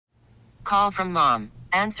Call from mom.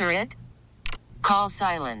 Answer it. Call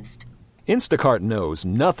silenced. Instacart knows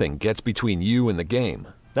nothing gets between you and the game.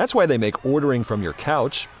 That's why they make ordering from your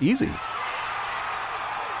couch easy.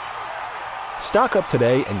 Stock up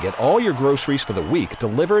today and get all your groceries for the week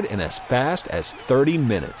delivered in as fast as 30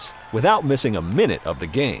 minutes without missing a minute of the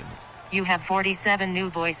game. You have 47 new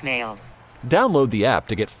voicemails. Download the app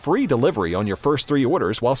to get free delivery on your first 3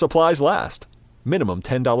 orders while supplies last. Minimum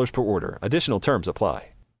 $10 per order. Additional terms apply.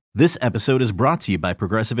 This episode is brought to you by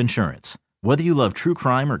Progressive Insurance. Whether you love true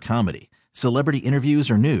crime or comedy, celebrity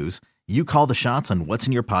interviews or news, you call the shots on what's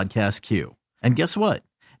in your podcast queue. And guess what?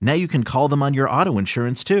 Now you can call them on your auto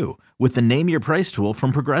insurance too with the Name Your Price tool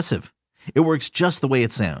from Progressive. It works just the way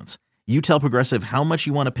it sounds. You tell Progressive how much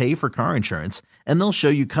you want to pay for car insurance, and they'll show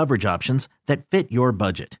you coverage options that fit your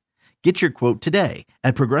budget. Get your quote today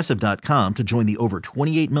at Progressive.com to join the over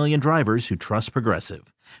 28 million drivers who trust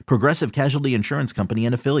Progressive. Progressive Casualty Insurance Company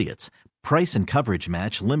and Affiliates. Price and coverage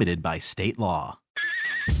match limited by state law.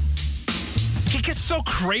 He gets so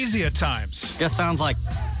crazy at times. Just sounds like...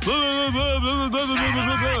 You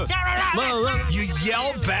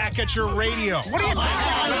yell back at your radio. What are you talking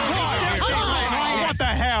about? What the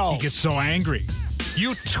hell? He gets so angry.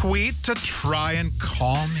 You tweet to try and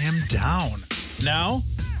calm him down. Now,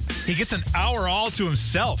 he gets an hour all to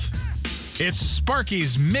himself. It's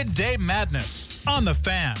Sparky's Midday Madness on The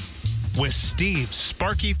Fan with Steve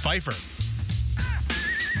Sparky Pfeiffer.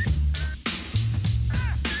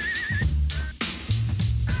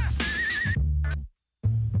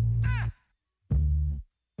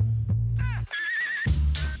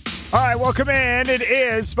 All right, welcome in. It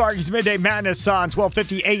is Sparky's Midday Madness on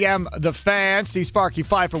 1250 a.m. The Fan. Steve Sparky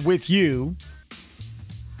Pfeiffer with you.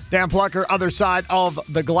 Dan Plucker, other side of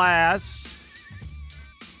the glass.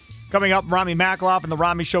 Coming up, Rami Makloff and the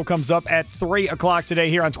Rami Show comes up at 3 o'clock today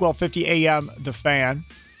here on 1250 a.m. The Fan.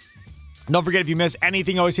 Don't forget, if you miss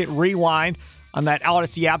anything, always hit rewind on that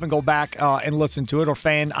Odyssey app and go back and listen to it, or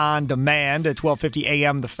Fan on Demand at 1250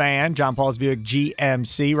 a.m. The Fan. John Paul's Buick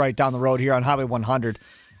GMC right down the road here on Highway 100.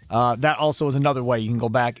 That also is another way you can go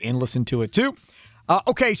back and listen to it, too.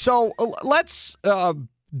 Okay, so let's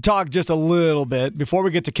talk just a little bit before we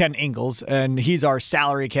get to Ken Ingalls, and he's our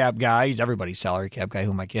salary cap guy. He's everybody's salary cap guy.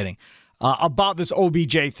 Who am I kidding? About this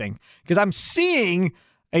OBJ thing. Because I'm seeing,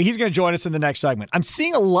 and he's going to join us in the next segment, I'm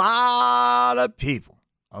seeing a lot of people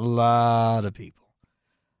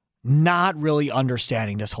not really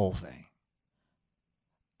understanding this whole thing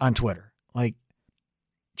on Twitter. Like,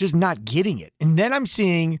 just not getting it. And then I'm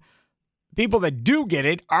seeing people that do get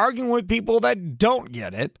it arguing with people that don't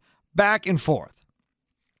get it back and forth.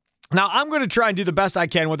 Now, I'm going to try and do the best I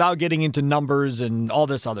can without getting into numbers and all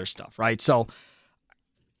this other stuff, right? So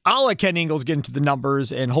I'll let Ken Ingalls get into the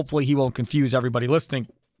numbers, and hopefully he won't confuse everybody listening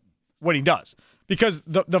when he does. Because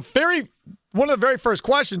one of the very first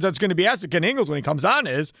questions that's going to be asked to Ken Ingalls when he comes on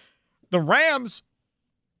is, the Rams,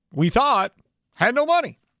 we thought, had no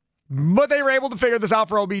money. But they were able to figure this out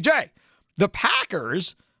for OBJ. The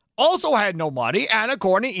Packers also had no money, and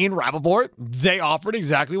according to Ian Rappaport, they offered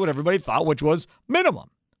exactly what everybody thought, which was minimum.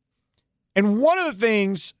 And one of the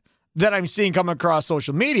things that I'm seeing come across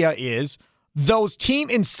social media is those team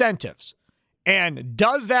incentives. And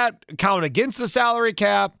does that count against the salary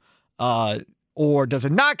cap, or does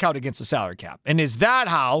it not count against the salary cap? And is that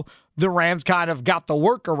how the Rams kind of got the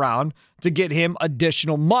workaround to get him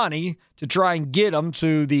additional money to try and get him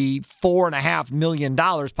to the $4.5 million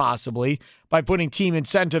possibly by putting team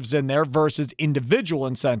incentives in there versus individual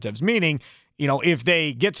incentives? Meaning, if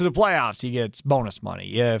they get to the playoffs, he gets bonus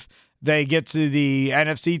money. If they get to the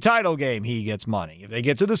NFC title game, he gets money. If they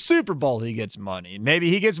get to the Super Bowl, he gets money. Maybe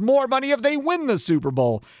he gets more money if they win the Super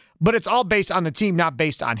Bowl. But it's all based on the team, not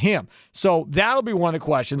based on him. So that'll be one of the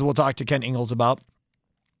questions we'll talk to Ken Ingalls about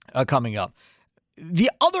coming up. The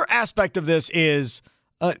other aspect of this is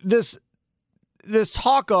this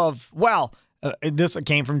talk of, this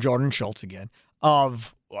came from Jordan Schultz again,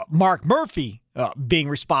 of Mark Murphy being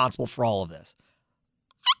responsible for all of this.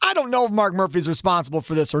 I don't know if Mark Murphy's responsible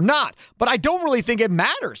for this or not, but I don't really think it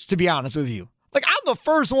matters, to be honest with you. Like, I'm the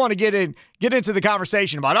first one to get into the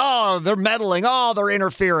conversation about, they're meddling, they're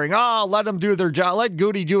interfering, let them do their job, let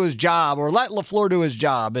Goody do his job, or let LaFleur do his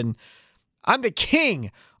job. And I'm the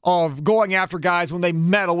king of going after guys when they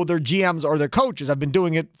meddle with their GMs or their coaches. I've been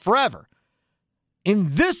doing it forever.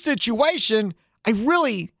 In this situation, I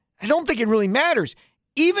don't think it really matters.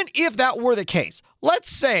 Even if that were the case,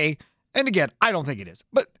 let's say, and again, I don't think it is,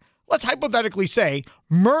 but let's hypothetically say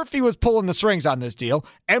Murphy was pulling the strings on this deal,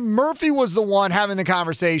 and Murphy was the one having the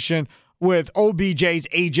conversation with OBJ's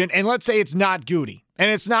agent, and let's say it's not Goody. and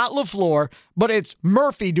it's not LaFleur, but it's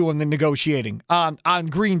Murphy doing the negotiating on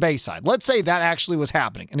Green Bay side. Let's say that actually was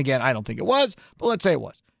happening. And again, I don't think it was, but let's say it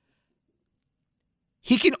was.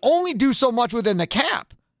 He can only do so much within the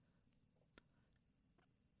cap.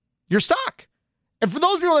 You're stuck. And for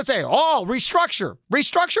those people that say, oh, restructure.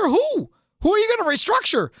 Restructure who? Who are you going to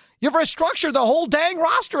restructure? You've restructured the whole dang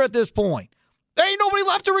roster at this point. There ain't nobody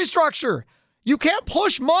left to restructure. You can't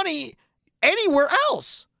push money anywhere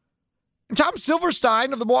else. Tom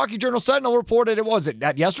Silverstein of the Milwaukee Journal-Sentinel reported,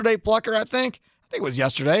 that yesterday, Plucker, I think it was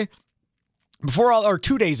yesterday,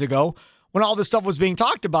 2 days ago, when all this stuff was being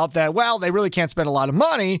talked about, that, well, they really can't spend a lot of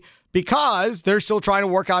money because they're still trying to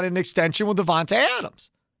work out an extension with Davante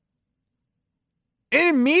Adams. And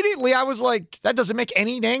immediately I was like, that doesn't make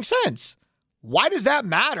any dang sense. Why does that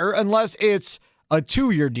matter unless it's a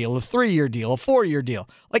 2-year deal, a 3-year deal, a 4-year deal?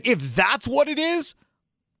 Like, if that's what it is,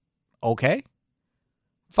 okay.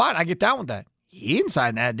 Fine, I get down with that. He didn't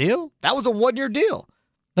sign that deal. That was a 1-year deal.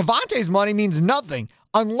 Davante's money means nothing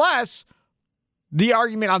unless the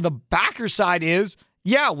argument on the backer side is,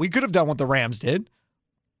 yeah, we could have done what the Rams did,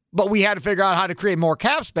 but we had to figure out how to create more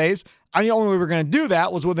cap space, and the only way we were going to do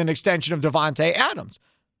that was with an extension of Davante Adams.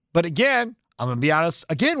 But again, I'm going to be honest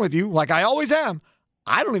again with you, like I always am,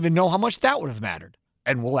 I don't even know how much that would have mattered.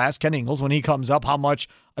 And we'll ask Ken Ingles when he comes up how much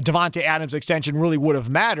a Davante Adams extension really would have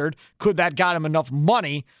mattered. Could that got him enough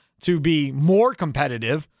money to be more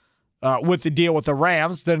competitive with the deal with the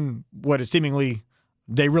Rams than what it seemingly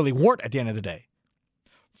they really weren't at the end of the day?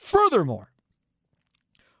 Furthermore,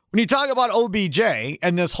 when you talk about OBJ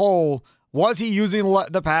and this whole, was he using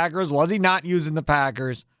the Packers? Was he not using the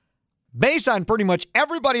Packers? Based on pretty much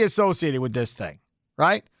everybody associated with this thing,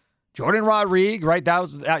 right? Jordan Rodriguez,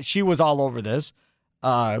 right? She was all over this.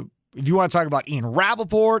 If you want to talk about Ian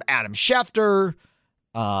Rappaport, Adam Schefter,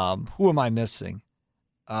 who am I missing?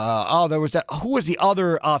 There was that. Who was the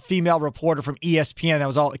other female reporter from ESPN? That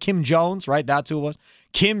was all Kim Jones, right? That's who it was.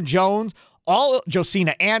 Kim Jones,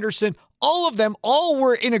 Josina Anderson, all of them all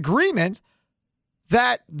were in agreement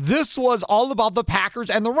that this was all about the Packers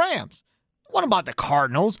and the Rams. What about the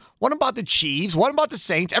Cardinals? What about the Chiefs? What about the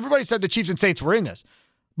Saints? Everybody said the Chiefs and Saints were in this.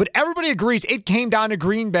 But everybody agrees it came down to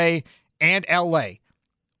Green Bay and LA.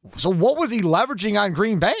 So what was he leveraging on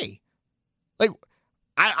Green Bay? Like,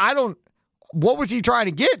 I don't, what was he trying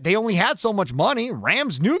to get? They only had so much money.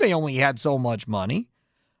 Rams knew they only had so much money.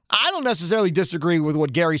 I don't necessarily disagree with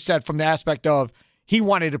what Gary said from the aspect of he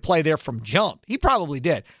wanted to play there from jump. He probably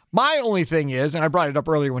did. My only thing is, and I brought it up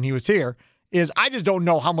earlier when he was here, is I just don't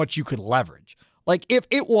know how much you could leverage. Like, if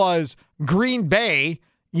it was Green Bay,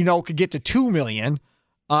 could get to $2 million,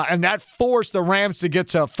 and that forced the Rams to get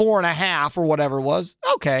to 4.5 or whatever it was,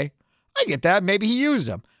 okay, I get that. Maybe he used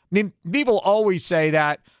them. I mean, people always say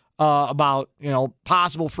that about,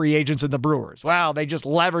 possible free agents in the Brewers. Well, they just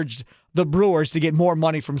leveraged the Brewers to get more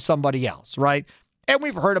money from somebody else, right? And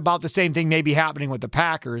we've heard about the same thing maybe happening with the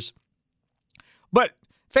Packers. But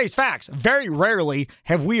face facts, very rarely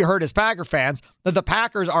have we heard as Packer fans that the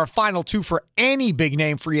Packers are final two for any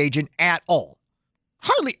big-name free agent at all.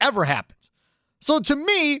 Hardly ever happens. So to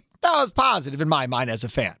me, that was positive in my mind as a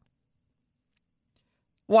fan.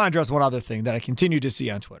 I want to address one other thing that I continue to see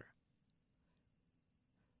on Twitter.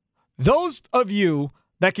 Those of you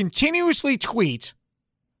that continuously tweet,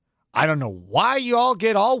 I don't know why you all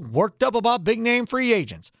get all worked up about big-name free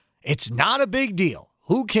agents. It's not a big deal.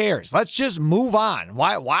 Who cares? Let's just move on.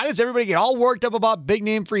 Why does everybody get all worked up about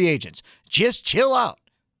big-name free agents? Just chill out.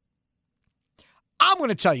 I'm going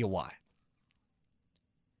to tell you why.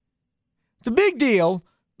 It's a big deal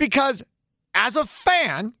because as a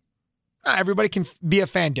fan, everybody can be a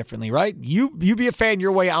fan differently, right? You be a fan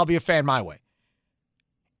your way, I'll be a fan my way.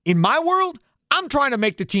 In my world, I'm trying to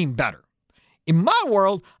make the team better. In my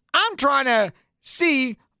world, I'm trying to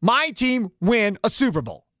see my team win a Super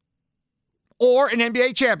Bowl or an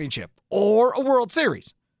NBA championship or a World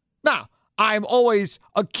Series. Now, I'm always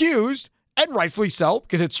accused, and rightfully so,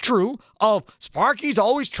 because it's true, of Sparky's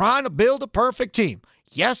always trying to build a perfect team.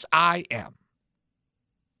 Yes, I am.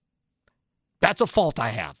 That's a fault I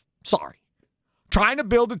have. Sorry. Trying to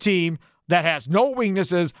build a team that has no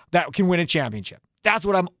weaknesses that can win a championship. That's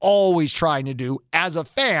what I'm always trying to do as a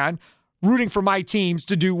fan, rooting for my teams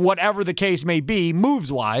to do whatever the case may be,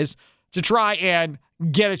 moves-wise, to try and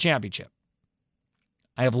get a championship.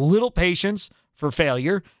 I have little patience for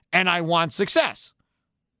failure, and I want success.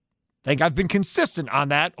 I think I've been consistent on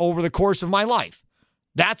that over the course of my life.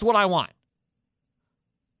 That's what I want.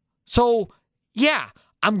 So, yeah,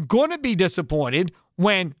 I'm going to be disappointed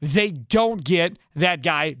when they don't get that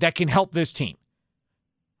guy that can help this team.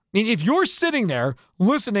 I mean, if you're sitting there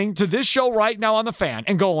listening to this show right now on The Fan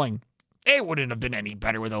and going, They wouldn't have been any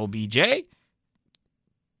better with OBJ.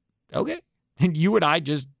 Okay. And you and I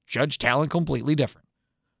just judge talent completely different.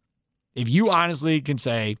 If you honestly can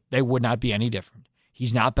say they would not be any different.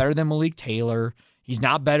 He's not better than Malik Taylor. He's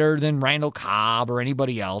not better than Randall Cobb or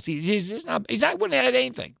anybody else. He's not wouldn't add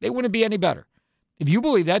anything. They wouldn't be any better. If you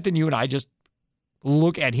believe that, then you and I just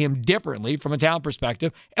look at him differently from a talent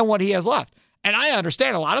perspective and what he has left. And I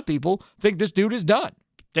understand a lot of people think this dude is done.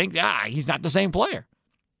 Think, he's not the same player.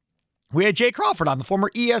 We had Jay Crawford on, the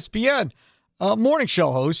former ESPN morning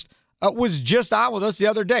show host, was just on with us the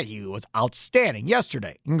other day. He was outstanding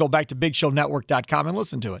yesterday. You can go back to BigShowNetwork.com and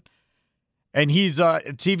listen to it. And he's a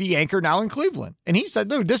TV anchor now in Cleveland. And he said,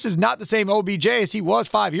 dude, this is not the same OBJ as he was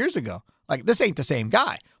 5 years ago. Like, this ain't the same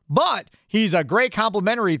guy. But he's a great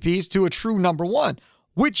complimentary piece to a true number one,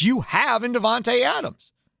 which you have in Davante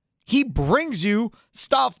Adams. He brings you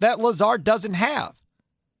stuff that Lazard doesn't have.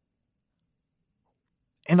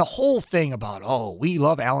 And the whole thing about, we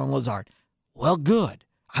love Allen Lazard. Well, good.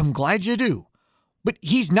 I'm glad you do. But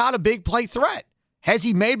he's not a big play threat. Has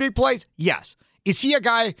he made big plays? Yes. Is he a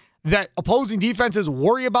guy that opposing defenses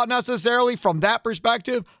worry about necessarily from that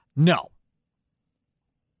perspective? No.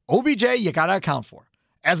 OBJ, you got to account for.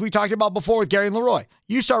 As we talked about before with Gary and Leroy,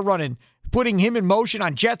 you start putting him in motion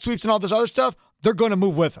on jet sweeps and all this other stuff, they're going to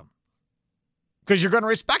move with him. Because you're going to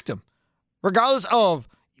respect him. Regardless of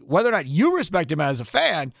whether or not you respect him as a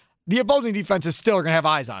fan, the opposing defense is still going to have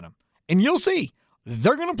eyes on him. And you'll see.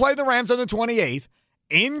 They're going to play the Rams on the 28th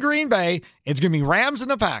in Green Bay. It's going to be Rams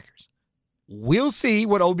and the Packers. We'll see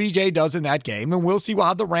what OBJ does in that game, and we'll see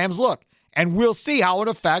how the Rams look. And we'll see how it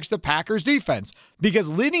affects the Packers defense. Because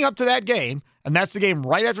leading up to that game, and that's the game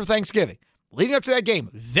right after Thanksgiving, leading up to that game,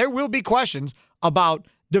 there will be questions about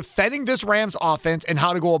defending this Rams offense and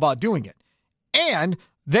how to go about doing it. And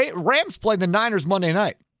Rams played the Niners Monday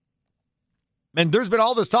night. And there's been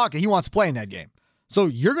all this talk that he wants to play in that game. So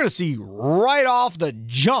you're going to see right off the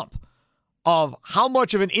jump of how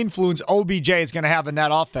much of an influence OBJ is going to have in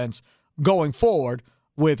that offense going forward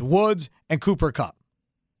with Woods and Cooper Kupp.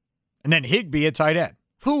 And then Higbee at tight end,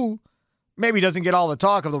 who maybe doesn't get all the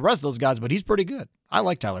talk of the rest of those guys, but he's pretty good. I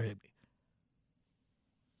like Tyler Higbee.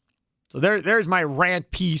 So there's my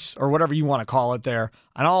rant piece, or whatever you want to call it there,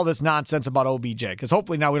 on all this nonsense about OBJ. Because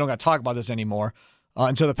hopefully now we don't got to talk about this anymore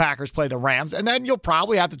until the Packers play the Rams. And then you'll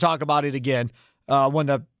probably have to talk about it again when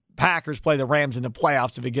the Packers play the Rams in the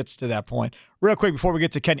playoffs, if it gets to that point. Real quick, before we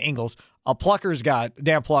get to Ken Ingalls,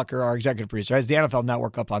 Dan Plucker, our executive producer, has the NFL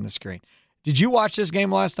Network up on the screen. Did you watch this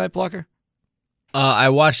game last night, Plucker? I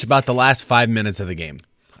watched about the last 5 minutes of the game.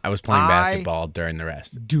 I was playing basketball during the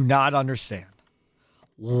rest. Do not understand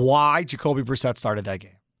why Jacoby Brissett started that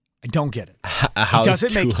game. I don't get it. It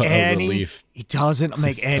doesn't make any relief. It doesn't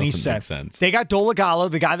make any sense. They got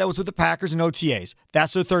Dolagala, the guy that was with the Packers in OTAs.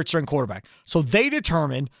 That's their third-string quarterback. So they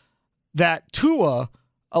determined that Tua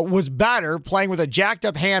was better playing with a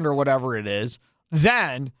jacked-up hand or whatever it is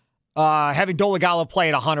than having Dolagala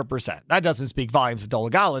play at 100%. That doesn't speak volumes of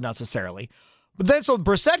Dolagala necessarily. But then so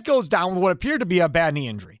Brissett goes down with what appeared to be a bad knee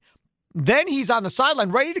injury. Then he's on the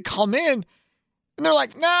sideline ready to come in, and they're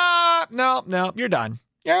like, no, you're done.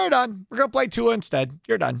 You're done. We're going to play Tua instead.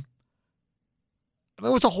 You're done. It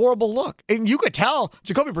was a horrible look. And you could tell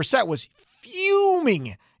Jacoby Brissett was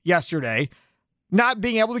fuming yesterday not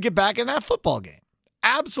being able to get back in that football game.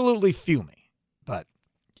 Absolutely fuming. But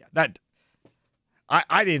yeah,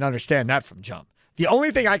 I didn't understand that from jump. The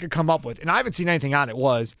only thing I could come up with, and I haven't seen anything on it,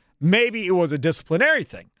 was maybe it was a disciplinary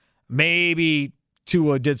thing. Maybe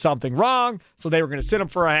Tua did something wrong, so they were going to sit him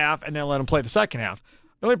for a half and then let him play the second half.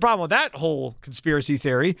 The only problem with that whole conspiracy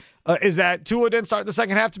theory is that Tua didn't start the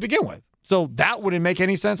second half to begin with. So that wouldn't make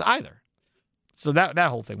any sense either. So that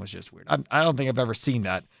whole thing was just weird. I don't think I've ever seen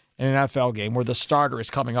that in an NFL game where the starter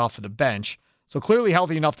is coming off of the bench, so clearly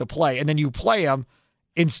healthy enough to play, and then you play him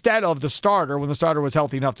instead of the starter when the starter was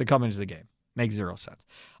healthy enough to come into the game. Makes zero sense.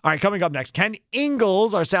 All right, coming up next, Ken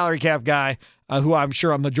Ingalls, our salary cap guy, who I'm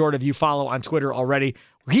sure a majority of you follow on Twitter already.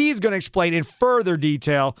 He's going to explain in further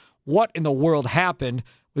detail what in the world happened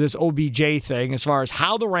with this OBJ thing as far as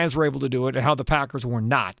how the Rams were able to do it and how the Packers were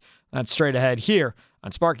not. That's straight ahead here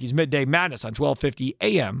on Sparky's Midday Madness on 1250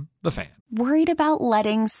 AM, The Fan. Worried about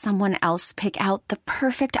letting someone else pick out the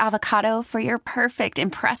perfect avocado for your perfect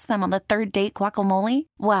impress them on the third date guacamole?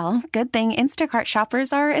 Well, good thing Instacart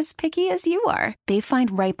shoppers are as picky as you are. They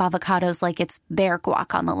find ripe avocados like it's their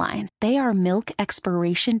guac on the line. They are milk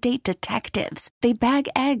expiration date detectives. They bag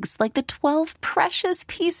eggs like the 12 precious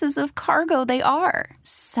pieces of cargo they are.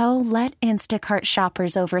 So let Instacart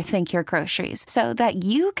shoppers overthink your groceries so that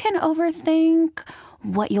you can overthink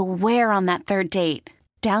what you'll wear on that third date.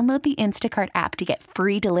 Download the Instacart app to get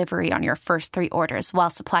free delivery on your first 3 orders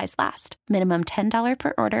while supplies last. Minimum $10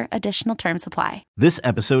 per order. Additional terms apply. This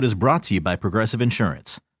episode is brought to you by Progressive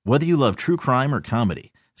Insurance. Whether you love true crime or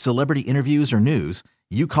comedy, celebrity interviews or news,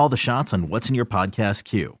 you call the shots on what's in your podcast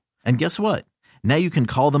queue. And guess what? Now you can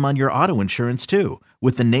call them on your auto insurance too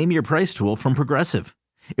with the Name Your Price tool from Progressive.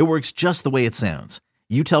 It works just the way it sounds.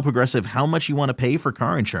 You tell Progressive how much you want to pay for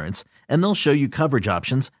car insurance, and they'll show you coverage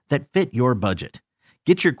options that fit your budget.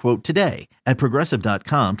 Get your quote today at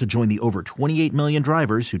Progressive.com to join the over 28 million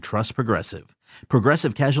drivers who trust Progressive.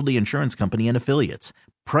 Progressive Casualty Insurance Company and Affiliates.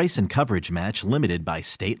 Price and coverage match limited by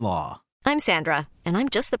state law. I'm Sandra, and I'm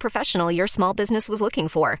just the professional your small business was looking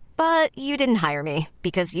for. But you didn't hire me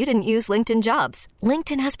because you didn't use LinkedIn Jobs.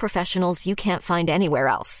 LinkedIn has professionals you can't find anywhere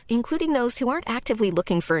else, including those who aren't actively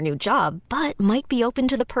looking for a new job, but might be open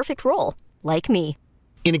to the perfect role, like me.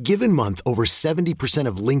 In a given month, over 70%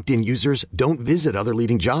 of LinkedIn users don't visit other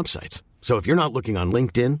leading job sites. So if you're not looking on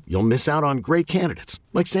LinkedIn, you'll miss out on great candidates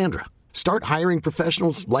like Sandra. Start hiring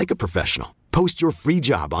professionals like a professional. Post your free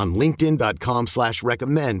job on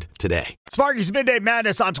linkedin.com/recommend today. Sparky's Midday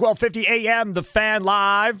Madness on 1250 a.m. The Fan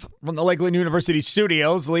live from the Lakeland University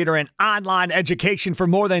studios, leader in online education for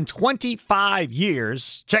more than 25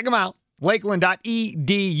 years. Check them out,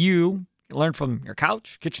 lakeland.edu. Learn from your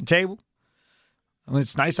couch, kitchen table. When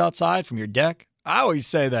it's nice outside, from your deck. I always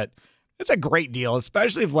say that it's a great deal,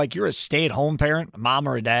 especially if you're a stay-at-home parent, a mom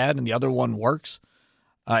or a dad, and the other one works,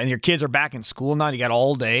 and your kids are back in school now, and you got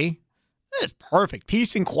all day. It's perfect.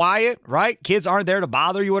 Peace and quiet, right? Kids aren't there to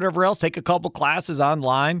bother you, whatever else. Take a couple classes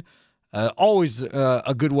online. Always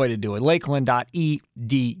a good way to do it.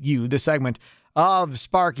 Lakeland.edu. This segment of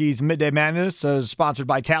Sparky's Midday Madness is sponsored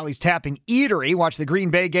by Tally's Tapping Eatery. Watch the Green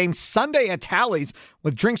Bay game Sunday at Tally's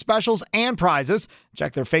with drink specials and prizes.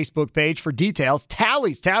 Check their Facebook page for details.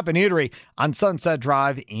 Tally's Tapping Eatery on Sunset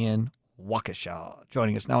Drive in Waukesha.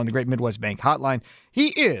 Joining us now on the Great Midwest Bank Hotline,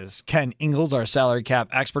 he is Ken Ingalls, our salary cap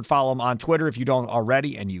expert. Follow him on Twitter if you don't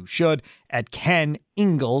already, and you should, at Ken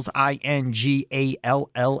Ingalls,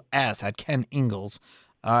 INGALLS, at Ken Ingalls.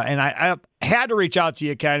 And I had to reach out to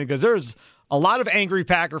you, Ken, because there's a lot of angry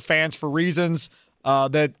Packer fans for reasons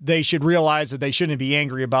that they should realize that they shouldn't be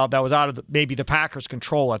angry about. That was out of maybe the Packers'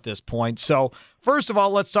 control at this point. So, first of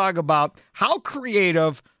all, let's talk about how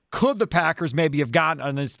creative could the Packers maybe have gotten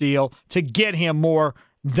on this deal to get him more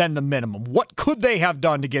than the minimum? What could they have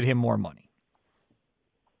done to get him more money?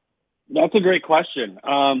 That's a great question.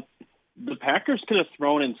 The Packers could have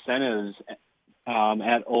thrown incentives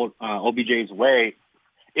at OBJ's way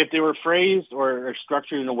if they were phrased or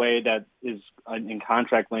structured in a way that is in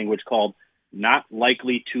contract language called not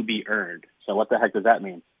likely to be earned. So what the heck does that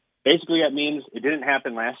mean? Basically, that means it didn't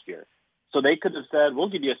happen last year. So they could have said, we'll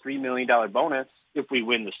give you a $3 million bonus if we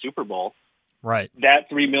win the Super Bowl. Right. That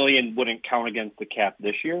 $3 million wouldn't count against the cap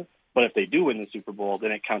this year. But if they do win the Super Bowl,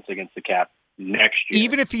 then it counts against the cap next year.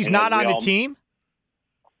 Even if he's not on the team?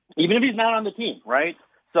 Even if he's not on the team, right?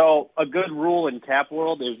 So a good rule in cap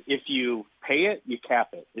world is if you pay it, you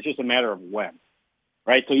cap it. It's just a matter of when,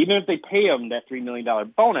 right? So even if they pay him that $3 million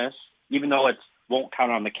bonus, even though it won't count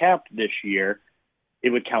on the cap this year,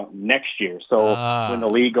 it would count next year. So when the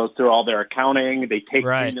league goes through all their accounting, they take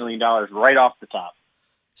 $3 million right off the top.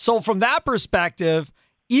 So from that perspective,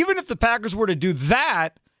 even if the Packers were to do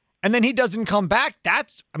that and then he doesn't come back,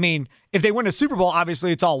 if they win a Super Bowl,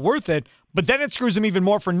 obviously it's all worth it. But then it screws them even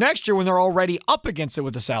more for next year when they're already up against it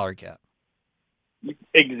with the salary cap.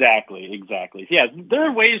 Exactly. Yeah, there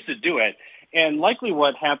are ways to do it. And likely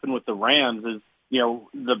what happened with the Rams is,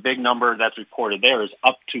 the big number that's reported there is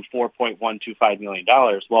up to $4.125 million.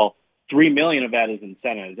 Well, $3 million of that is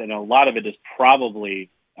incentives, and a lot of it is probably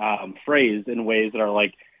phrased in ways that are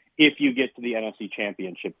like, if you get to the NFC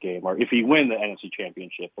Championship game, or if you win the NFC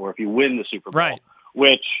Championship, or if you win the Super Bowl,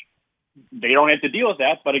 which they don't have to deal with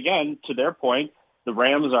that. But again, to their point, the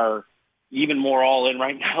Rams are even more all in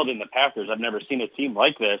right now than the Packers. I've never seen a team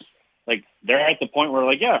like this. Like, they're at the point where,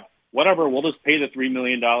 whatever, we'll just pay the $3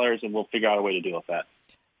 million and we'll figure out a way to deal with that.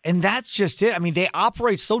 And that's just it. They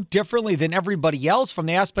operate so differently than everybody else from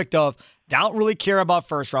the aspect of they don't really care about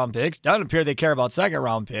first-round picks. Doesn't appear they care about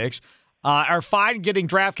second-round picks. Are fine getting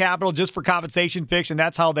draft capital just for compensation picks, and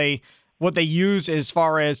that's what they use as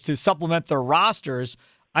far as to supplement their rosters.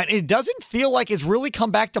 It doesn't feel like it's really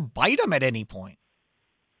come back to bite them at any point.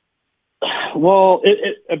 Well,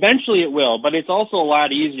 eventually it will, but it's also a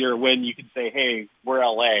lot easier when you can say, hey, we're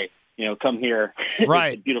LA, come here.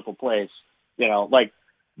 Right. It's a beautiful place.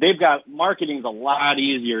 They've got marketing's a lot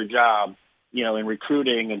easier job, in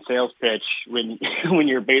recruiting and sales pitch when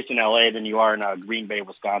you're based in LA than you are in Green Bay,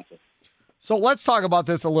 Wisconsin. So let's talk about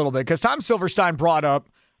this a little bit, because Tom Silverstein brought up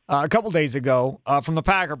a couple days ago from the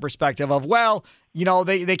Packer perspective of, well,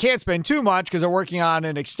 they can't spend too much because they're working on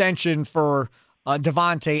an extension for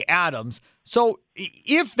Davante Adams. So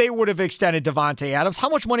if they would have extended Davante Adams, how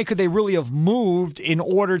much money could they really have moved in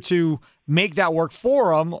order to make that work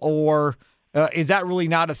for them? Or is that really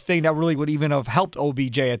not a thing that really would even have helped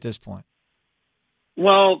OBJ at this point?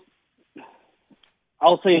 Well,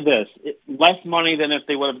 I'll say this, less money than if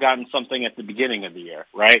they would have gotten something at the beginning of the year,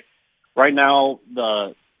 right? Right now,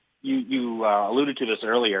 you alluded to this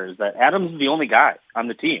earlier, is that Adams is the only guy on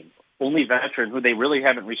the team, only veteran who they really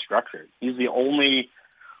haven't restructured. He's the only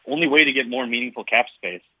way to get more meaningful cap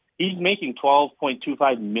space. He's making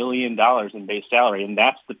 $12.25 million in base salary, and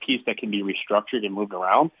that's the piece that can be restructured and moved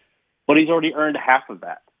around. But he's already earned half of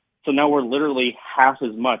that. So now we're literally half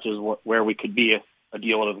as much as where we could be if a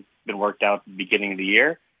deal would have been worked out at the beginning of the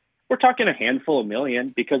year. We're talking a handful of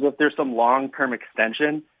million, because if there's some long-term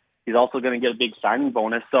extension, he's also going to get a big signing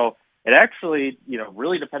bonus. So it actually,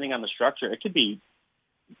 really depending on the structure, it could be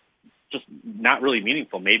just not really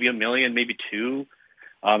meaningful. Maybe $1 million, maybe $2 million.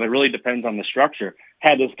 It really depends on the structure.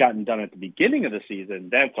 Had this gotten done at the beginning of the season,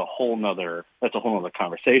 that's a whole nother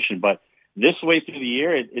conversation. But this way through the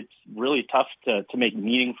year, it's really tough to make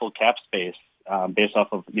meaningful cap space based off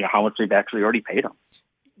of how much they've actually already paid him.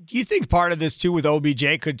 Do you think part of this too with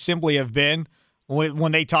OBJ could simply have been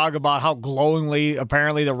when they talk about how glowingly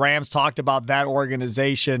apparently the Rams talked about that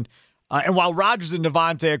organization? And while Rodgers and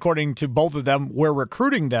Davante, according to both of them, were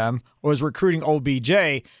recruiting them, or was recruiting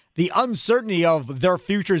OBJ, the uncertainty of their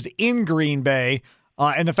futures in Green Bay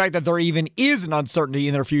and the fact that there even is an uncertainty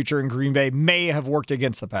in their future in Green Bay may have worked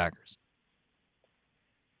against the Packers.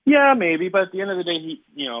 Yeah, maybe, but at the end of the day,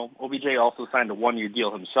 OBJ also signed a one-year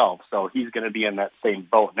deal himself, so he's going to be in that same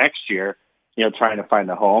boat next year, trying to find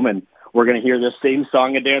a home, and we're going to hear this same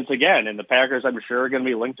song and dance again, and the Packers, I'm sure, are going to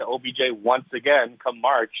be linked to OBJ once again come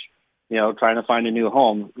March, trying to find a new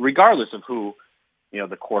home, regardless of who,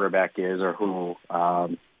 the quarterback is or who,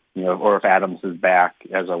 or if Adams is back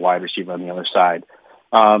as a wide receiver on the other side.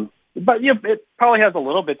 But it probably has a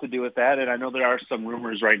little bit to do with that, and I know there are some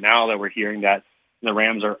rumors right now that we're hearing that the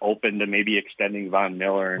Rams are open to maybe extending Von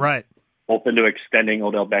Miller, and right, open to extending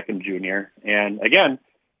Odell Beckham Jr. And again,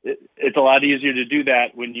 it's a lot easier to do that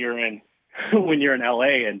when you're in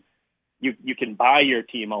LA, and you can buy your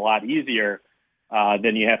team a lot easier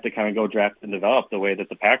than you have to kind of go draft and develop the way that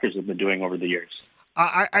the Packers have been doing over the years.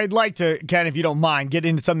 I'd like to, Ken, if you don't mind, get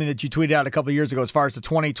into something that you tweeted out a couple of years ago as far as the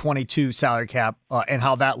 2022 salary cap and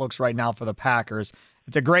how that looks right now for the Packers.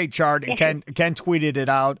 It's a great chart. Ken tweeted it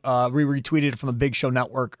out. We retweeted it from the Big Show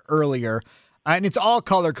Network earlier. And it's all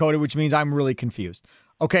color-coded, which means I'm really confused.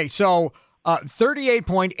 Okay, so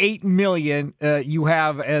 $38.8 million you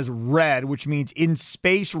have as red, which means in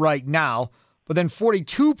space right now. But then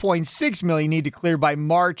 $42.6 million need to clear by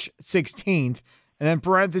March 16th. And then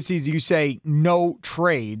parentheses, you say no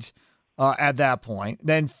trades at that point.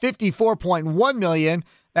 Then $54.1 million,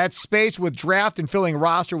 that's space with draft and filling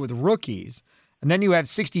roster with rookies. And then you have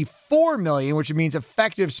 $64 million, which means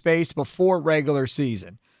effective space before regular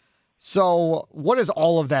season. So what does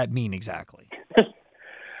all of that mean exactly?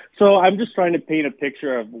 So I'm just trying to paint a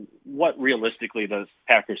picture of what realistically the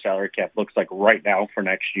Packers salary cap looks like right now for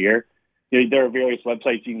next year. There are various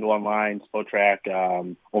websites you can go online,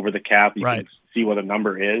 Spotrac, Over the Cap. You can see what a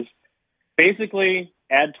number is. Basically,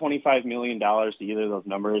 add $25 million to either of those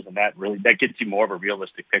numbers, and that gets you more of a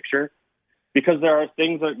realistic picture. Because there are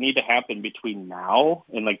things that need to happen between now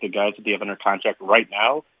and like the guys that they have under contract right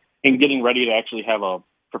now and getting ready to actually have a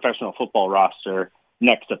professional football roster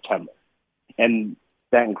next September. And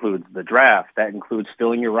that includes the draft. That includes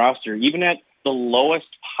filling your roster, even at the lowest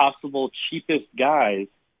possible, cheapest guys,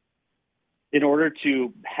 in order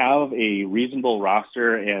to have a reasonable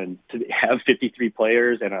roster and to have 53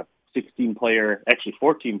 players and a 16-player, actually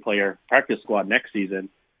 14-player practice squad next season.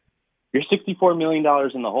 You're $64 million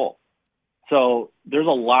in the hole. So there's a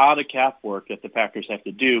lot of cap work that the Packers have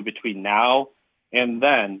to do between now and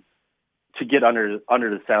then to get under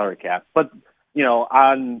the salary cap. But,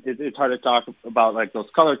 it's hard to talk about like those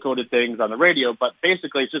color-coded things on the radio, but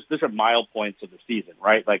basically it's just different mile points of the season,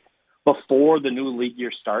 right? Like before the new league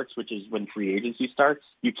year starts, which is when free agency starts,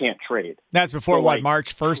 you can't trade. That's before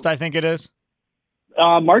March 1st, I think it is?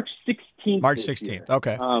 March 16th. March 16th,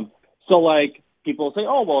 okay. People say,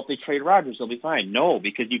 oh, well, if they trade Rodgers, they'll be fine. No,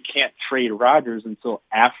 because you can't trade Rodgers until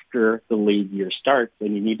after the league year starts,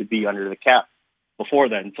 and you need to be under the cap before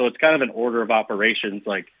then. So it's kind of an order of operations,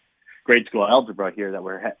 like grade school algebra here that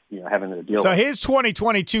we're having to deal with. So his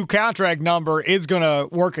 2022 contract number is going to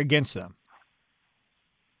work against them.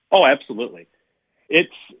 Oh, absolutely.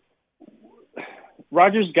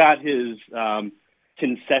 Rodgers got his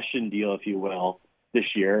concession deal, if you will,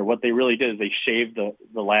 this year. What they really did is they shaved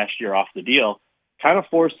the last year off the deal, kind of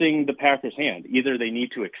forcing the Packers' hand. Either they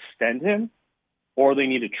need to extend him or they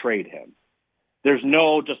need to trade him. There's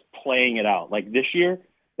no just playing it out. Like this year,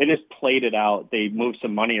 they just played it out. They moved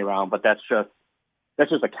some money around, but that's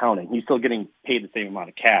just accounting. He's still getting paid the same amount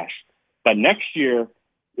of cash. But next year,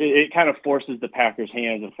 it kind of forces the Packers'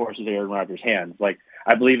 hands and forces Aaron Rodgers' hands. Like,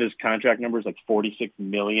 I believe his contract number is like $46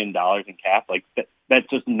 million in cap. Like, that's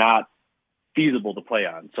just not feasible to play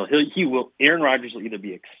on. So Aaron Rodgers will either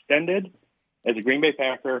be extended as a Green Bay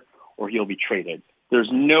Packer or he'll be traded. There's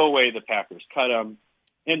no way the Packers cut him.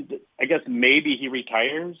 And I guess maybe he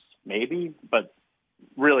retires, maybe, but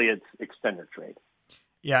really it's extended trade.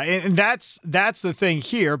 Yeah, and that's the thing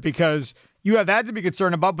here, because you have that to be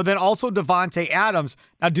concerned about, but then also Davante Adams.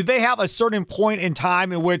 Now, do they have a certain point in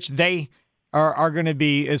time in which they are going to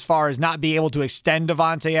be, as far as not be able to extend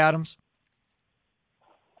Davante Adams?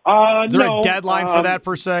 Is there a deadline for that,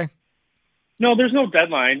 per se? No, there's no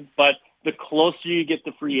deadline, but the closer you get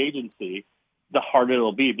to free agency, the harder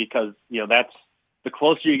it'll be, because, that's the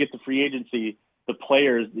closer you get to free agency, the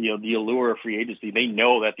players, the allure of free agency, they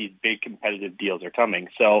know that these big competitive deals are coming.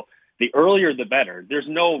 So the earlier, the better. There's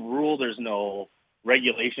no rule, there's no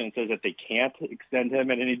regulation that says that they can't extend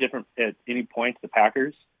him at any point, the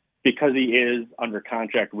Packers, because he is under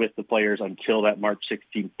contract with the players until that March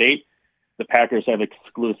 16th date. The Packers have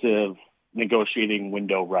exclusive negotiating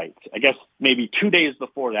window rights. I guess maybe 2 days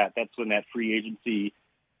before that, that's when that free agency,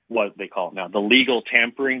 what they call it now, the legal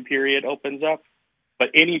tampering period opens up. But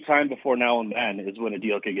any time before now and then is when a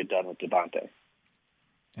deal could get done with Davante.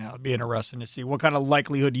 Yeah, it'll be interesting to see. What kind of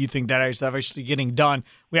likelihood do you think that is actually getting done?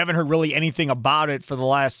 We haven't heard really anything about it for the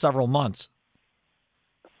last several months.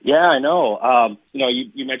 Yeah, I know.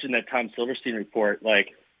 You mentioned that Tom Silverstein report. Like,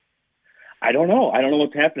 I don't know. I don't know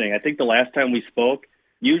what's happening. I think the last time we spoke,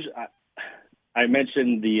 I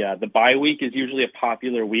mentioned the bye week is usually a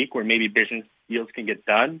popular week where maybe business deals can get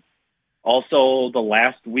done. Also, the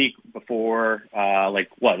last week before,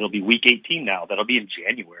 it'll be week 18 now. That'll be in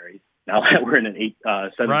January. Now that we're in an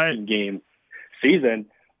 17-game season,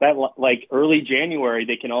 that like early January,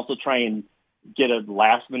 they can also try and get a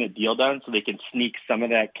last-minute deal done so they can sneak some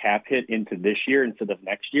of that cap hit into this year instead of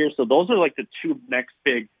next year. So those are like the two next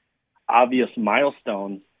big obvious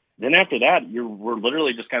milestones. Then after that, we're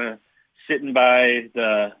literally just kind of sitting by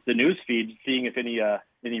the news feed, seeing if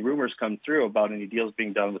any rumors come through about any deals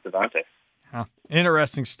being done with Davante. Huh.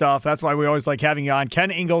 Interesting stuff. That's why we always like having you on.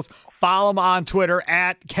 Ken Ingles, follow him on Twitter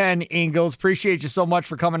at Ken Ingles. Appreciate you so much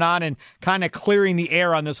for coming on and kind of clearing the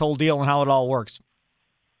air on this whole deal and how it all works.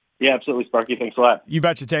 Yeah, absolutely, Sparky. Thanks a lot. You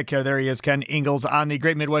betcha. Take care. There he is, Ken Ingles on the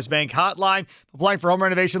Great Midwest Bank hotline. Applying for home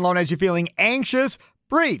renovation loan as you're feeling anxious?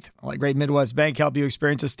 Breathe. Let Great Midwest Bank help you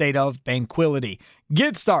experience a state of tranquility.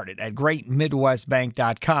 Get started at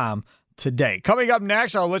greatmidwestbank.com today. Coming up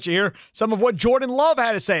next, I'll let you hear some of what Jordan Love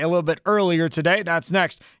had to say a little bit earlier today. That's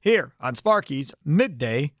next here on Sparky's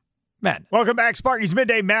Midday Madness. Welcome back, Sparky's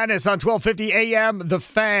Midday Madness on 1250 AM. The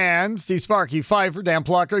Fan. Steve Sparky, Pfeiffer, Dan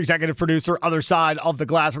Plucker, executive producer, other side of the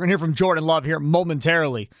glass. We're going to hear from Jordan Love here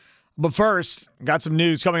momentarily. But first, got some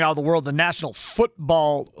news coming out of the world, the National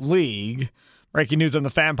Football League. Breaking news on the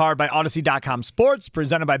Fan, powered by Odyssey.com Sports,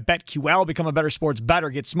 presented by BetQL. Become a better sports bettor.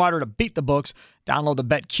 Get smarter to beat the books. Download the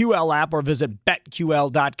BetQL app or visit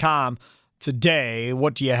BetQL.com today.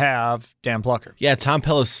 What do you have, Dan Plucker? Yeah, Tom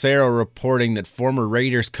Pelissero reporting that former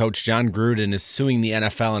Raiders coach John Gruden is suing the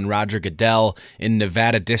NFL and Roger Goodell in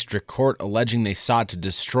Nevada District Court, alleging they sought to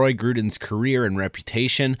destroy Gruden's career and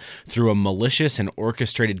reputation through a malicious and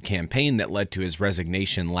orchestrated campaign that led to his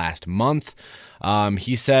resignation last month.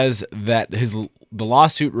 He says that the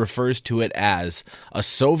lawsuit refers to it as a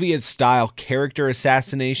Soviet-style character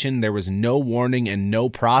assassination. There was no warning and no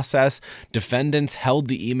process. Defendants held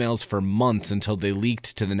the emails for months until they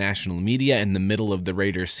leaked to the national media in the middle of the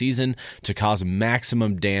Raiders season to cause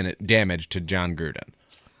maximum damage to John Gruden.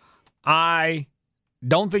 I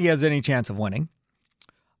don't think he has any chance of winning.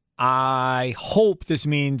 I hope this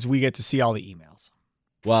means we get to see all the emails.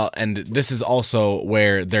 Well, and this is also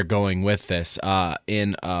where they're going with this.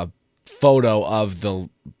 In a photo of the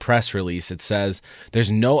press release, it says,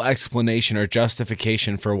 there's no explanation or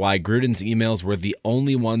justification for why Gruden's emails were the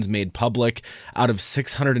only ones made public out of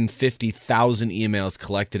 650,000 emails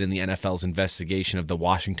collected in the NFL's investigation of the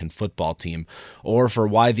Washington football team, or for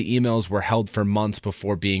why the emails were held for months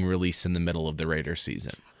before being released in the middle of the Raiders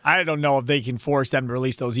season. I don't know if they can force them to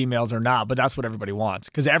release those emails or not, but that's what everybody wants,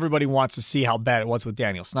 because everybody wants to see how bad it was with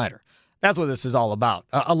Daniel Snyder. That's what this is all about.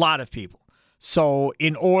 A lot of people. So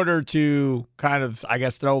in order to kind of, I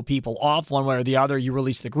guess, throw people off one way or the other, you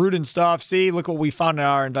release the Gruden stuff. See, look what we found in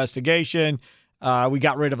our investigation. We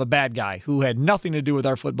got rid of a bad guy who had nothing to do with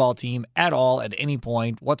our football team at all at any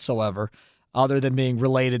point whatsoever, other than being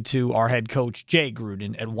related to our head coach, Jay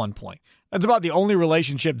Gruden, at one point. That's about the only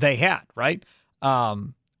relationship they had, right,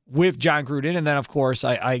 with John Gruden. And then, of course,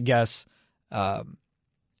 I guess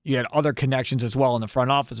you had other connections as well in the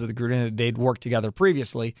front office with Gruden. They'd worked together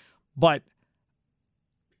previously. But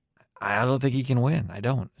I don't think he can win. I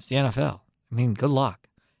don't. It's the NFL. I mean, good luck.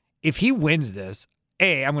 If he wins this,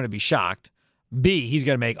 A, I'm going to be shocked. B, he's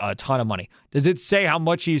going to make a ton of money. Does it say how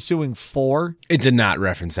much he's suing for? It did not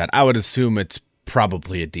reference that. I would assume it's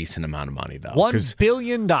probably a decent amount of money, though. $1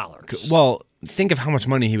 billion. Well, think of how much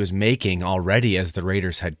money he was making already as the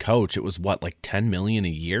Raiders head coach. It was, what, like $10 million a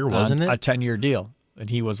year, wasn't it? A 10-year deal. And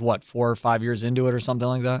he was, what, 4 or 5 years into it or something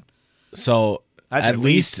like that? So that's at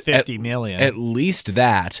least $50 million. At least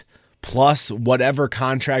that, plus whatever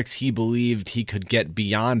contracts he believed he could get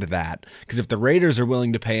beyond that. Because if the Raiders are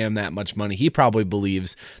willing to pay him that much money, he probably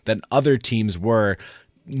believes that other teams were.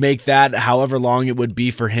 Make that however long it would be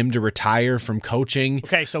for him to retire from coaching.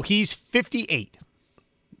 Okay, so he's 58.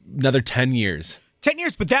 Another 10 years. 10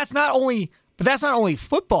 years, but that's not only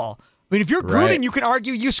football. I mean, if you're Gruden, right, you can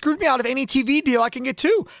argue you screwed me out of any TV deal I can get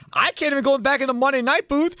too. I can't even go back in the Monday night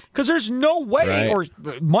booth because there's no way, right, or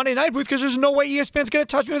Monday night booth because there's no way ESPN's going to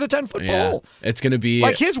touch me with a 10-foot pole. It's going to be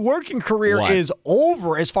like his working career is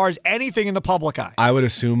over as far as anything in the public eye. I would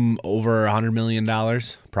assume over $100 million,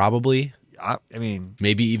 probably. I mean,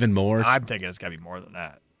 maybe even more. I'm thinking it's got to be more than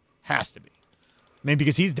that. Has to be. I mean,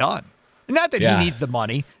 because he's done. Not that he needs the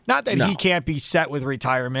money. Not that he can't be set with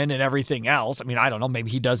retirement and everything else. I mean, I don't know. Maybe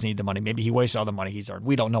he does need the money. Maybe he wastes all the money he's earned.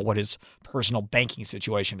 We don't know what his personal banking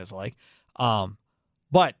situation is like.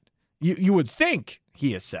 But you would think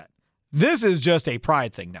he is set. This is just a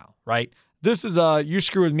pride thing now, right? This is you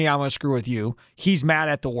screw with me, I'm going to screw with you. He's mad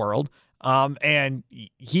at the world, and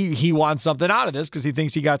he wants something out of this because he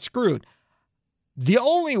thinks he got screwed. The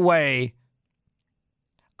only way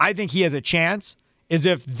I think he has a chance is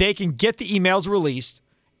if they can get the emails released,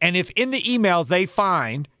 and if in the emails they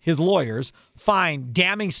find, his lawyers, find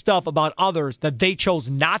damning stuff about others that they chose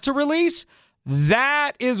not to release,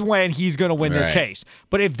 that is when he's going to win this case.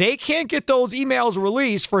 But if they can't get those emails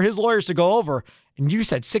released for his lawyers to go over, and you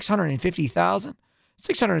said 650,000?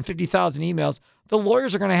 650,000 emails, the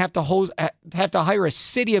lawyers are going to have to hire a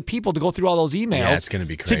city of people to go through all those emails. Yeah, it's going to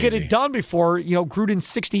be crazy. To get it done before, Gruden's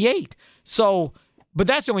 68. So... But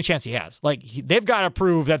that's the only chance he has. Like, they've got to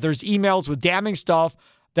prove that there's emails with damning stuff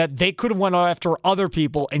that they could have went after other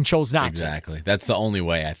people and chose not to. Exactly. That's the only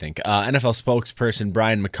way, I think. NFL spokesperson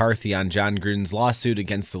Brian McCarthy on John Gruden's lawsuit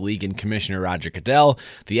against the league and Commissioner Roger Goodell.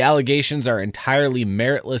 The allegations are entirely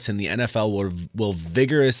meritless, and the NFL will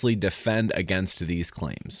vigorously defend against these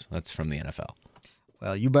claims. That's from the NFL.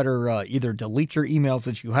 Well, you better either delete your emails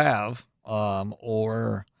that you have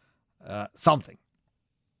or something.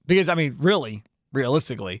 Because, I mean,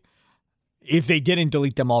 realistically, if they didn't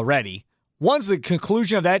delete them already, once the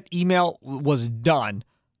conclusion of that email was done,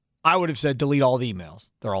 I would have said delete all the emails.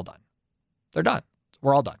 They're all done. They're done.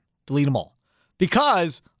 We're all done. Delete them all.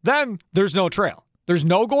 Because then there's no trail. There's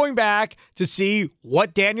no going back to see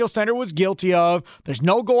what Daniel Snyder was guilty of. There's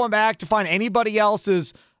no going back to find anybody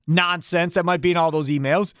else's nonsense that might be in all those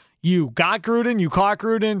emails. You got Gruden. You caught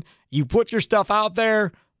Gruden. You put your stuff out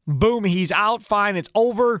there. Boom, he's out. Fine, it's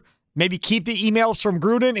over. Maybe keep the emails from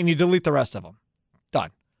Gruden and you delete the rest of them. Done.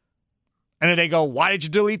 And if they go, why did you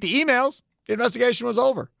delete the emails? The investigation was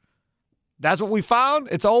over. That's what we found.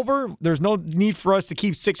 It's over. There's no need for us to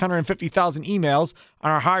keep 650,000 emails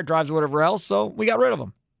on our hard drives or whatever else, so we got rid of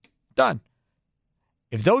them. Done.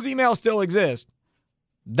 If those emails still exist,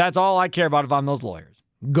 that's all I care about if I'm those lawyers.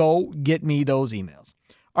 Go get me those emails.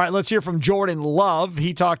 All right, let's hear from Jordan Love.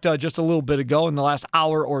 He talked just a little bit ago in the last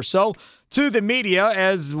hour or so to the media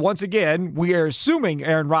as, once again, we are assuming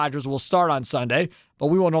Aaron Rodgers will start on Sunday, but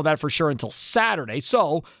we won't know that for sure until Saturday.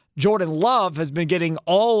 So Jordan Love has been getting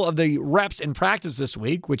all of the reps in practice this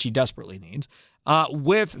week, which he desperately needs,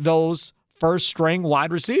 with those first-string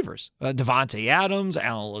wide receivers. Devontae Adams,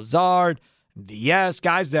 Alan Lazard,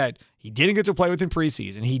 guys that he didn't get to play with in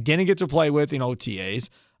preseason. He didn't get to play with in OTAs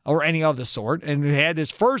or any of the sort, and he had his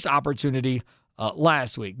first opportunity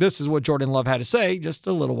last week. This is what Jordan Love had to say just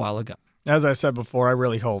a little while ago. As I said before, I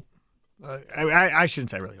really hope. I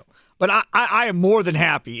shouldn't say really hope. But I am more than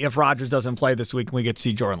happy if Rodgers doesn't play this week and we get to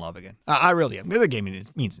see Jordan Love again. I really am. The game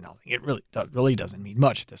means nothing. It really doesn't mean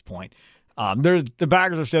much at this point. The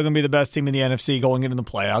Packers are still going to be the best team in the NFC going into the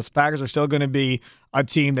playoffs. The Packers are still going to be a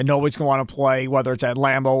team that nobody's going to want to play, whether it's at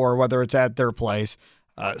Lambeau or whether it's at their place.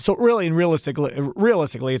 So really and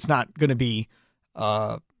realistically, it's not going to be,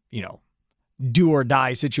 do or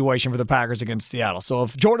die situation for the Packers against Seattle. So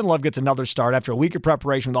if Jordan Love gets another start after a week of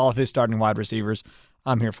preparation with all of his starting wide receivers,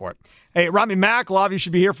 I'm here for it. Hey, Rami Maklov, you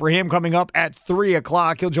should be here for him coming up at 3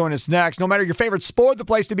 o'clock. He'll join us next. No matter your favorite sport, the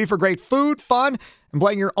place to be for great food, fun, and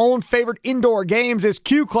playing your own favorite indoor games is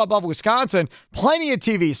Q Club of Wisconsin. Plenty of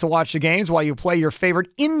TVs to watch the games while you play your favorite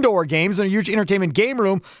indoor games in a huge entertainment game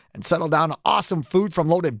room and settle down to awesome food from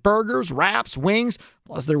loaded burgers, wraps, wings,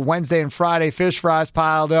 plus their Wednesday and Friday fish fries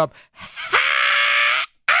piled up.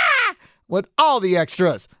 With all the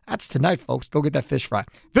extras. That's tonight, folks. Go get that fish fry.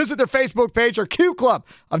 Visit their Facebook page or Q Club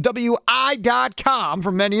of WI.com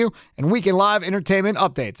for menu and weekend live entertainment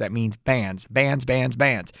updates. That means bands.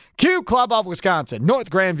 Q Club of Wisconsin, North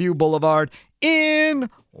Grandview Boulevard in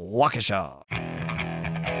Waukesha.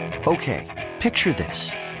 Okay, picture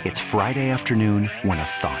this. It's Friday afternoon when a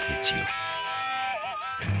thought hits you.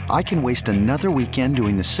 I can waste another weekend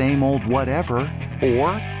doing the same old whatever,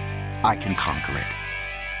 or I can conquer it.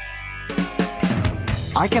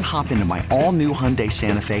 I can hop into my all-new Hyundai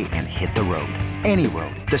Santa Fe and hit the road. Any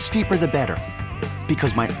road. The steeper, the better.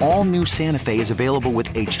 Because my all-new Santa Fe is available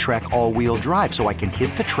with H-Track all-wheel drive, so I can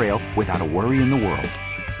hit the trail without a worry in the world.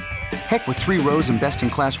 Heck, with 3 rows and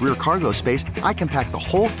best-in-class rear cargo space, I can pack the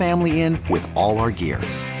whole family in with all our gear.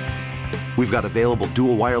 We've got available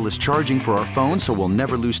dual wireless charging for our phones, so we'll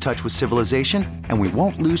never lose touch with civilization, and we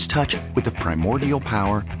won't lose touch with the primordial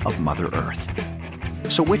power of Mother Earth.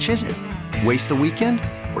 So which is it? Waste the weekend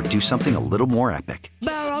or do something a little more epic?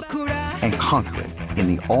 And conquer it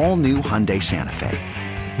in the all-new Hyundai Santa Fe.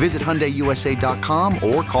 Visit HyundaiUSA.com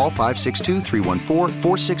or call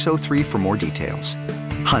 562-314-4603 for more details.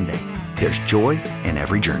 Hyundai, there's joy in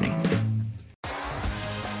every journey.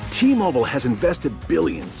 T-Mobile has invested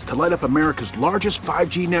billions to light up America's largest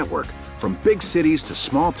 5G network, from big cities to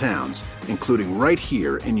small towns, including right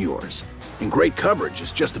here in yours. And great coverage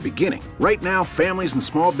is just the beginning. Right now, families and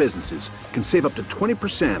small businesses can save up to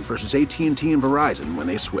 20% versus AT&T and Verizon when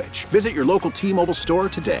they switch. Visit your local T-Mobile store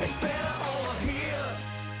today.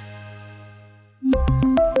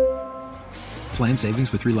 Plan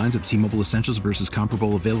savings with 3 lines of T-Mobile Essentials versus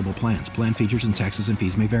comparable available plans. Plan features and taxes and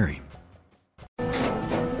fees may vary.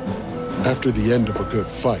 After the end of a good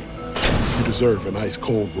fight, you deserve an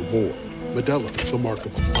ice-cold reward. Modelo is the mark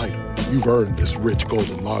of a fighter. You've earned this rich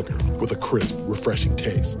golden lager with a crisp, refreshing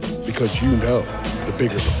taste. Because you know, the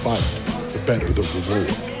bigger the fight, the better the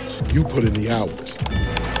reward. You put in the hours,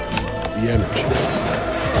 the energy,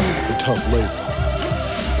 the tough labor.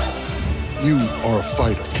 You are a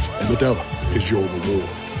fighter, and Modelo is your reward.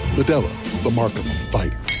 Modelo, the mark of a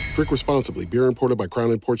fighter. Drink responsibly. Beer imported by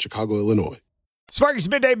Crown Imports, Chicago, Illinois. Sparky's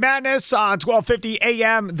Midday Madness on 1250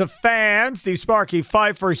 AM. The Fan. Steve Sparky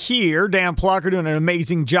Pfeiffer here. Dan Plucker doing an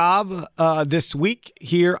amazing job this week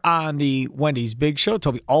here on the Wendy's Big Show.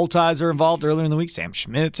 Toby Altizer involved earlier in the week. Sam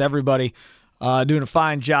Schmitz, everybody doing a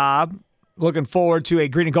fine job. Looking forward to a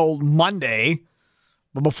Green and Gold Monday.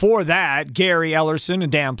 But before that, Gary Ellerson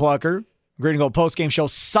and Dan Plucker. Green and Gold postgame show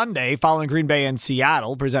Sunday following Green Bay and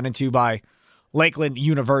Seattle, presented to you by Lakeland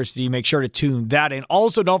University. Make sure to tune that in.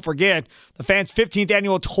 Also, don't forget, the Fan's 15th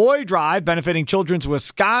annual toy drive benefiting Children's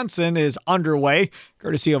Wisconsin is underway,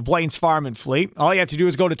 courtesy of Blaine's Farm and Fleet. All you have to do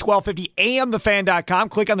is go to 1250amthefan.com,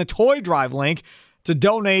 click on the toy drive link to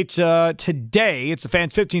donate today. It's the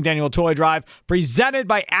Fan's 15th annual toy drive presented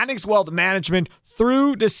by Annex Wealth Management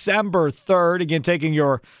through December 3rd. Again, taking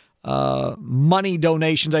your money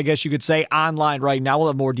donations, I guess you could say, online right now. We'll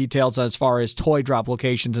have more details as far as toy drop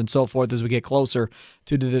locations and so forth as we get closer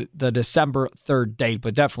to the December 3rd date.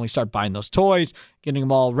 But definitely start buying those toys, getting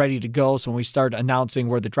them all ready to go. So when we start announcing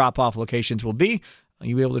where the drop-off locations will be,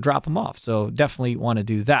 you'll be able to drop them off. So definitely want to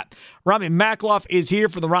do that. Rami Maklov is here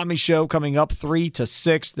for the Rami Show coming up 3 to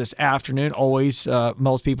 6 this afternoon. Always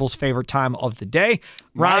most people's favorite time of the day.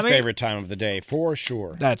 My favorite time of the day, for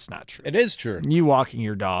sure. That's not true. It is true. You walking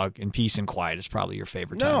your dog in peace and quiet is probably your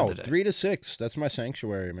favorite time of the day. 3 to 6. That's my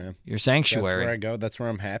sanctuary, man. Your sanctuary. That's where I go. That's where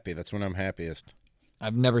I'm happy. That's when I'm happiest.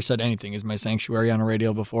 I've never said anything is my sanctuary on a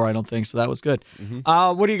radio before, I don't think, so that was good.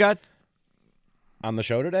 Mm-hmm. What do you got? On the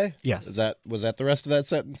show today? Yes. Was that the rest of that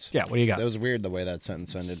sentence? Yeah, what do you got? That was weird the way that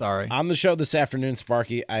sentence ended. Sorry. On the show this afternoon,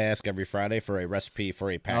 Sparky, I ask every Friday for a recipe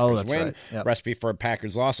for a Packers win, right. Yep. recipe for a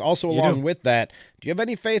Packers loss. Also, along with that, do you have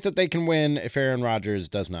any faith that they can win if Aaron Rodgers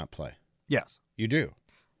does not play? Yes. You do?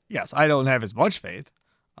 Yes, I don't have as much faith,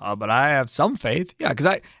 but I have some faith. Yeah,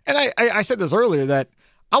 because I said this earlier that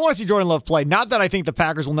I want to see Jordan Love play. Not that I think the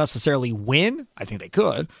Packers will necessarily win. I think they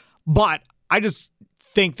could. But I just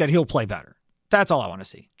think that he'll play better. That's all I want to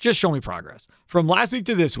see. Just show me progress. From last week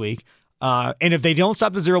to this week, and if they don't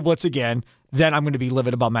stop the zero blitz again, then I'm going to be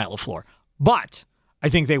livid about Matt LaFleur. But I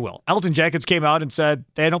think they will. Elton Jenkins came out and said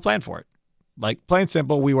they had no plan for it. Like, plain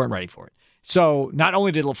simple, we weren't ready for it. So not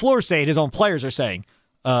only did LaFleur say it, his own players are saying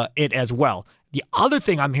it as well. The other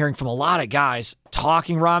thing I'm hearing from a lot of guys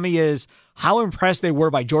talking, Rami, is how impressed they were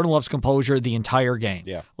by Jordan Love's composure the entire game.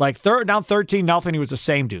 Yeah. Like, down 13-0, he was the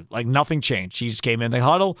same dude. Like, nothing changed. He just came in the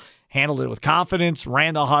huddle, handled it with confidence,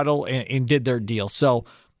 ran the huddle, and did their deal. So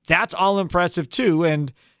that's all impressive, too.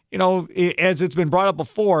 And, you know, as it's been brought up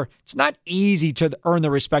before, it's not easy to earn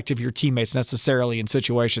the respect of your teammates necessarily in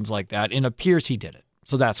situations like that. And it appears he did it.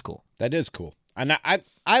 So that's cool. That is cool. And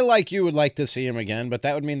I like you, would like to see him again, but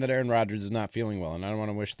that would mean that Aaron Rodgers is not feeling well, and I don't want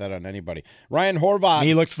to wish that on anybody. Ryan Horvath.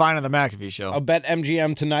 He looked fine on the McAfee show. I'll bet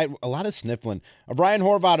MGM tonight. A lot of sniffling. Brian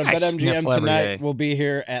Horvath of BetMGM tonight will be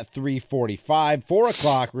here at 3:45. 4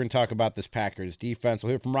 o'clock, we're going to talk about this Packers defense.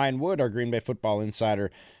 We'll hear from Ryan Wood, our Green Bay football insider,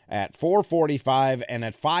 at 4:45. And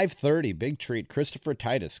at 5:30, big treat, Christopher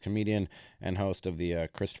Titus, comedian and host of the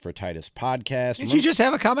Christopher Titus podcast. Did you just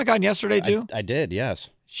have a Comic-Con yesterday, too? I did, yes.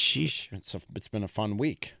 Sheesh. It's been a fun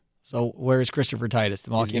week. So where's Christopher Titus,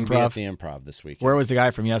 the Milwaukee He's Improv? Be at the Improv this week. Where was the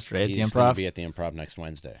guy from yesterday? At the Improv? He's going to be at the Improv next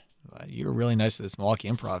Wednesday. You were really nice to this Milwaukee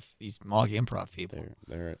Improv. These Milwaukee Improv people.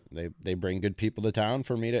 They bring good people to town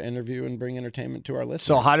for me to interview and bring entertainment to our listeners.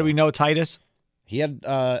 So how do we know Titus? He had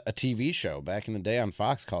a TV show back in the day on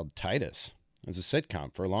Fox called Titus. It was a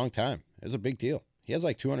sitcom for a long time. It was a big deal. He has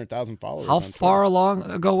like 200,000 followers. How far along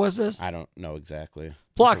ago was this? I don't know exactly.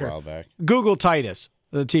 Plucker. A while back. Google Titus,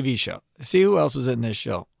 the TV show. See who else was in this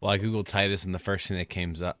show. Well, I Googled Titus, and the first thing that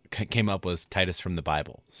came up was Titus from the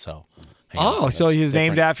Bible. So. So he was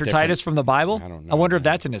named after Titus from the Bible? I don't know. I wonder if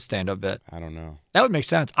that's in his stand-up bit. I don't know. That would make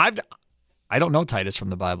sense. I don't know Titus from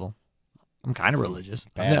the Bible. I'm kind of religious.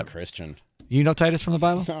 Bad Christian. You know Titus from the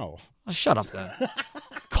Bible? No. Oh, shut up then.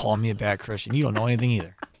 Call me a bad Christian. You don't know anything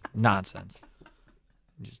either. Nonsense.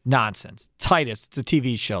 Just nonsense. Titus, it's a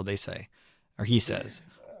TV show, they say. Or he says.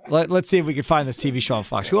 Let's see if we can find this TV show on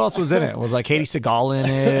Fox. Who else was in it? Was like Katie Seagal in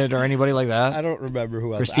it or anybody like that? I don't remember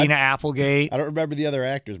who else. Christina Applegate. I don't remember the other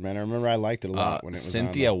actors, man. I remember I liked it a lot when it was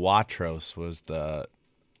Cynthia on Watros was the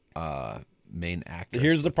main actress.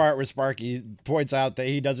 Here's the part where Sparky points out that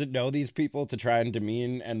he doesn't know these people to try and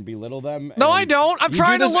demean and belittle them. No, I don't. I'm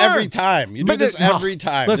trying to learn. Every time. You do this every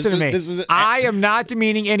time. Listen to me. I am not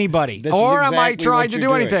demeaning anybody. Or am I trying to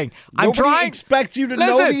do anything? Nobody expects you to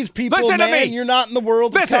know these people, man. You're not in the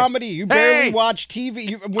world of comedy. You barely watch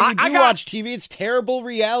TV. When you do watch TV, it's terrible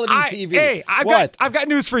reality TV. Hey, I've got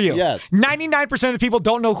news for you. Yes. 99% of the people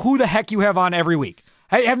don't know who the heck you have on every week.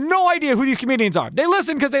 I have no idea who these comedians are. They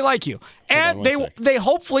listen because they like you. And they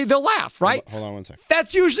hopefully they'll laugh, right? Hold on one second.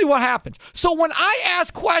 That's usually what happens. So when I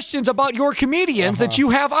ask questions about your comedians that you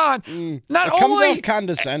have on, not it only comes off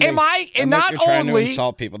condescending. am I and not you're trying only to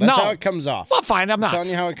insult people. That's how it comes off. Well, fine, I'm not. I'm telling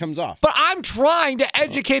you how it comes off. But I'm trying to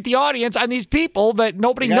educate the audience on these people that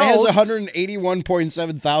nobody the guy knows. has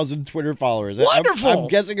 181.7 thousand Twitter followers. Wonderful. I'm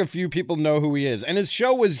guessing a few people know who he is. And his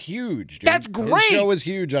show was huge, dude. That's great. His show was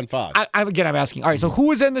huge on Fox. I'm asking. All right, so who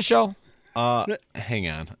was in the show? Hang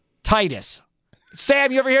on. Titus.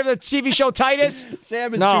 Sam, you ever hear of the TV show Titus?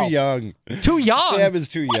 Sam is too young. Too young? Sam is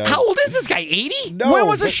too young. How old is this guy? 80? No. When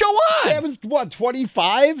was the show on? Sam is,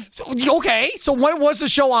 25? Okay, so when was the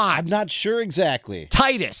show on? I'm not sure exactly.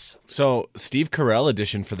 Titus. So Steve Carell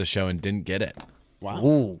auditioned for the show and didn't get it. Wow.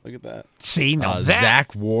 Ooh. Look at that. See, now that.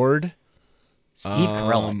 Zach Ward. Steve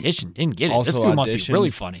Carell auditioned, didn't get it. Also This dude must be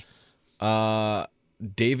really funny.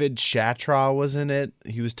 David Shatraw was in it.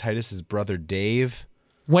 He was Titus's brother Dave.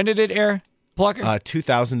 When did it air, Plucker?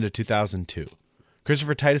 2000 to 2002.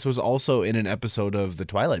 Christopher Titus was also in an episode of The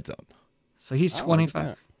Twilight Zone. So he's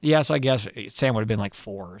 25. Yeah, so I guess Sam would have been like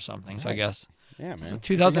 4 or something. So I guess. Yeah, man. So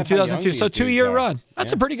 2000, 2002. So 2-year run.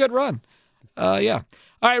 That's a pretty good run. Yeah.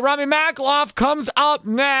 All right, Rami Makloff comes up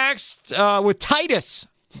next with Titus.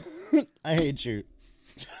 I hate you.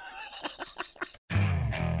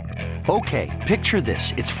 Okay, picture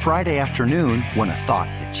this. It's Friday afternoon when a thought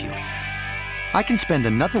hits you. I can spend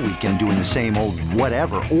another weekend doing the same old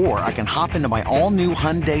whatever, or I can hop into my all-new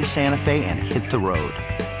Hyundai Santa Fe and hit the road.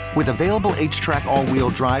 With available H-Track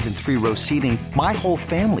all-wheel drive and 3-row seating, my whole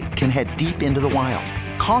family can head deep into the wild.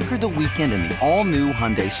 Conquer the weekend in the all-new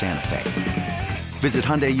Hyundai Santa Fe. Visit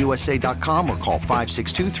HyundaiUSA.com or call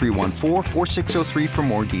 562-314-4603 for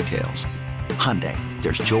more details. Hyundai,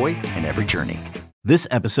 there's joy in every journey. This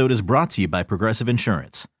episode is brought to you by Progressive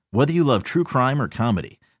Insurance. Whether you love true crime or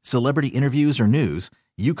comedy, celebrity interviews or news,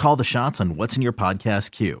 You call the shots on what's in your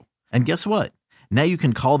podcast queue. And guess what? Now you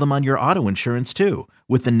can call them on your auto insurance too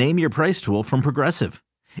with the Name Your Price tool from Progressive.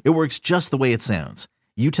 It works just the way it sounds.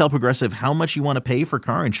 You tell Progressive how much you want to pay for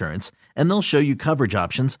car insurance, and they'll show you coverage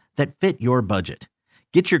options that fit your budget.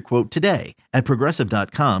 Get your quote today at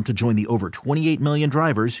Progressive.com to join the over 28 million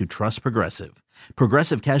drivers who trust Progressive.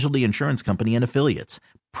 Progressive Casualty Insurance Company and Affiliates.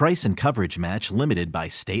 Price and coverage match limited by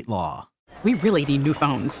state law. We really need new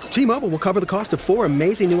phones. T-Mobile will cover the cost of 4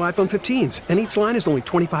 amazing new iPhone 15s, and each line is only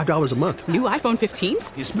 $25 a month. New iPhone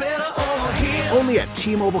 15s? It's better over here. Only at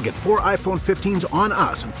T-Mobile, get 4 iPhone 15s on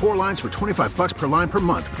us and 4 lines for $25 per line per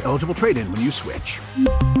month with eligible trade-in when you switch.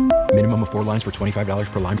 Minimum of 4 lines for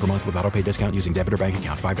 $25 per line per month with autopay discount using debit or bank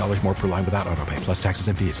account. $5 more per line without autopay, plus taxes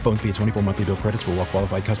and fees. Phone fee at 24 monthly bill credits for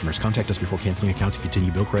well-qualified customers. Contact us before canceling account to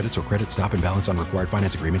continue bill credits or credit stop and balance on required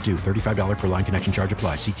finance agreement due. $35 per line connection charge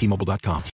applies. See T-Mobile.com.